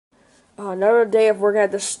Another day of working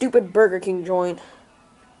at this stupid Burger King joint.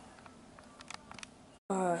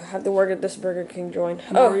 Have to work at this Burger King joint.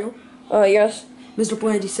 Mario? Yes. Mr.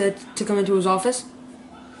 Blandy said to come into his office.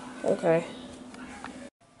 Okay.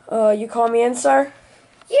 You call me in, sir?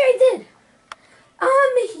 Yeah, I did.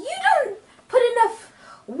 You don't put enough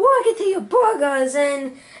work into your burgers,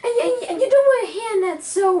 and you don't want to hand that,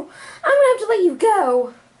 so I'm gonna have to let you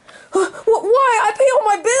go. Why? I pay all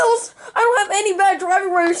my bills. I don't have any bad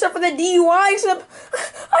driving record except for the DUI. Except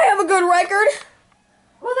I have a good record.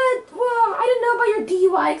 Well, I didn't know about your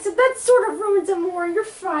DUI, except that sort of ruins it more. You're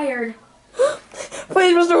fired.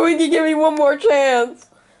 Please, Mr. Winky, give me one more chance.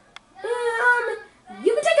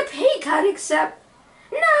 You can take a pay cut, except...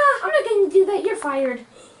 Nah, I'm not going to do that. You're fired.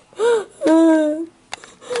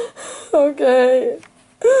 Okay.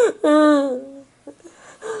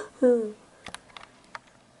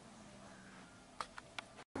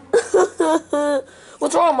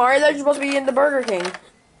 What's wrong, Mario? They're supposed to be in the Burger King.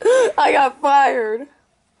 I got fired.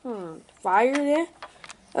 Fired, eh?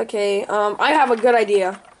 Okay, I have a good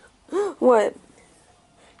idea. What?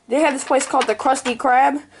 They have this place called the Krusty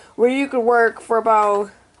Krab, where you could work for about...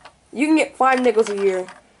 You can get 5 nickels a year.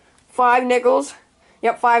 5 nickels?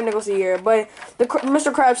 Yep, 5 nickels a year. But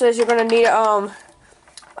Mr. Krab says you're gonna need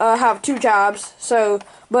have 2 jobs. So,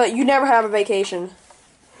 but you never have a vacation.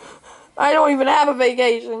 I don't even have a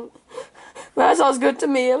vacation. That sounds good to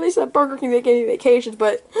me. At least at Burger King they gave me vacations,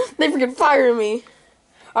 but they freaking fired me.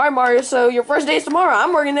 Alright, Mario, so your first day is tomorrow.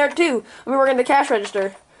 I'm working there too. I'm working the cash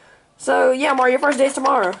register. So, yeah, Mario, your first day is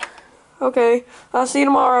tomorrow. Okay, I'll see you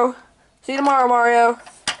tomorrow. See you tomorrow, Mario.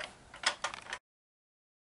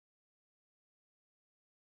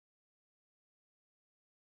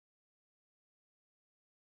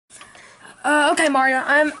 Okay, Mario,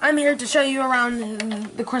 I'm here to show you around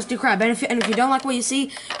the Krusty Krab. And if you don't like what you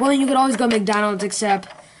see, well, then you could always go to McDonald's, except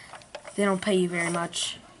they don't pay you very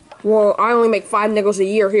much. Well, I only make 5 nickels a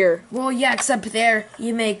year here. Well, yeah, except there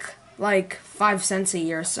you make like 5 cents a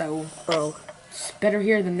year, so it's better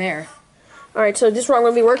here than there. Alright, so this is where I'm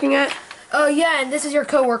going to be working at? Oh, yeah, and this is your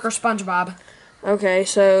coworker, SpongeBob. Okay,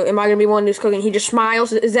 so am I going to be one who's cooking? He just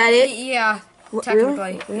smiles? Is that it? Yeah,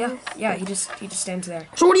 technically. Really? Yeah, he just stands there.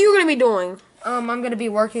 So what are you going to be doing? I'm going to be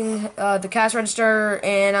working the cash register,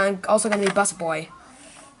 and I'm also going to be busboy.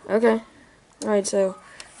 Okay. Alright, so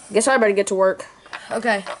I guess I better get to work.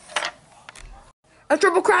 Okay. A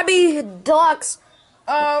triple Krabby Deluxe.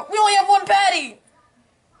 We only have 1 patty.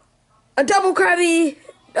 A double Krabby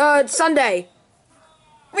Sundae.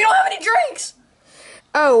 We don't have any drinks.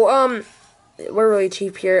 Oh, we're really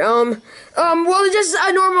cheap here. Well, just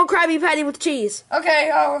a normal Krabby Patty with cheese. Okay,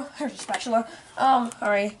 here's a spatula.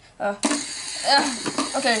 Alright, okay,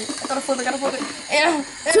 I gotta flip it, Yeah.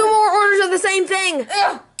 2 more orders of the same thing.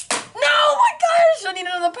 No, my gosh, I need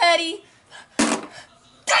another patty.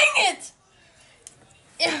 Dang it!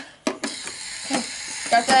 Yeah. Okay,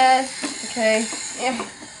 got that. Okay, yeah.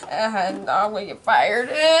 I'm gonna get fired.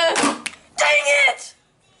 Dang it!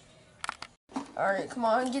 Alright, come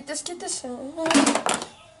on, get this. Dang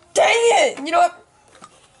it! You know what?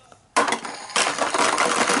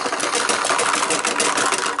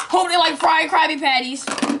 Hope they like fried Krabby Patties.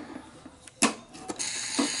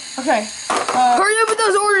 Okay. Hurry up with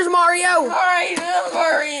those orders, Mario! Alright, I'm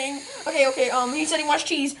hurrying. Okay, he said he wants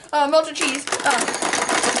cheese. Melted cheese.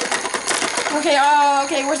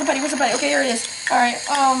 Okay, where's the patty? Okay, here it is. Alright,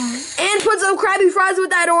 And put some Krabby Fries with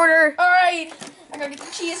that order. Alright. I gotta get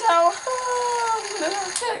the cheese out.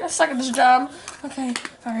 I suck at this job. Okay,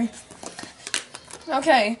 alright.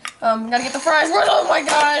 Okay, gotta get the fries. Oh my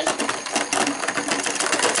gosh.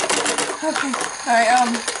 Okay, alright,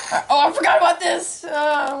 oh, I forgot about this.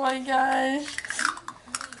 Oh my gosh.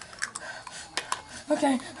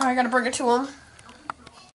 Okay, alright, gotta bring it to him.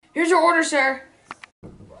 Here's your order, sir.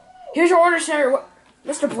 What?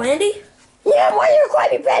 Mr. Blandy? Yeah, why your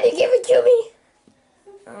Krabby Patty? Give it to me.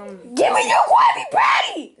 Give me your Krabby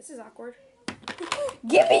Patty! This is awkward.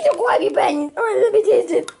 Give me the Krabby Patty. Alright, let me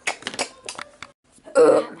taste it.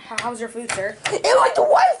 How's your food, sir? It's like the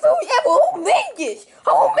worst food ever. Who made this?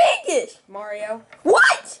 Who made this? Mario?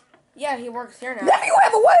 What? Yeah, he works here now. Let me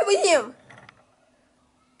have a word with him.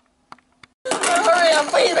 Hurry up,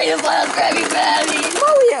 please make this last Krabby Patty.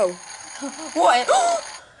 Mario. What?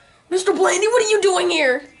 Mr. Blandy, what are you doing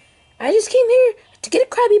here? I just came here to get a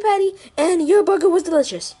Krabby Patty, and your burger was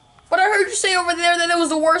delicious. But I heard you say over there that it was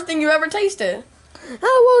the worst thing you ever tasted.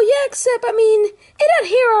 Oh, well, yeah, except, I mean, it had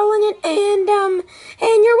hair all in it, and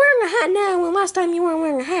you're wearing a hat now, and last time you weren't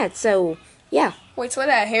wearing a hat, so, yeah. Wait, so it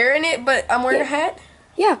had hair in it, but I'm wearing a hat?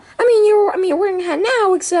 Yeah, you're wearing a hat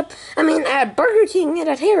now, except, at Burger King, it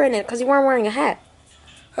had hair in it, because you weren't wearing a hat.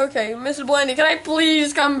 Okay, Mrs. Blandy, can I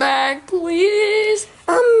please come back? Please?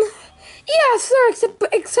 Yeah, sir, except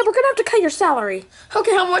we're gonna have to cut your salary.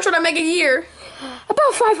 Okay, how much would I make a year?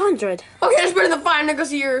 About 500. Okay, that's better than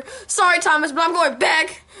 $5 a year. Sorry, Thomas, but I'm going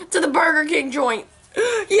back to the Burger King joint.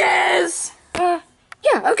 Yes!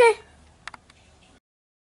 Yeah, okay.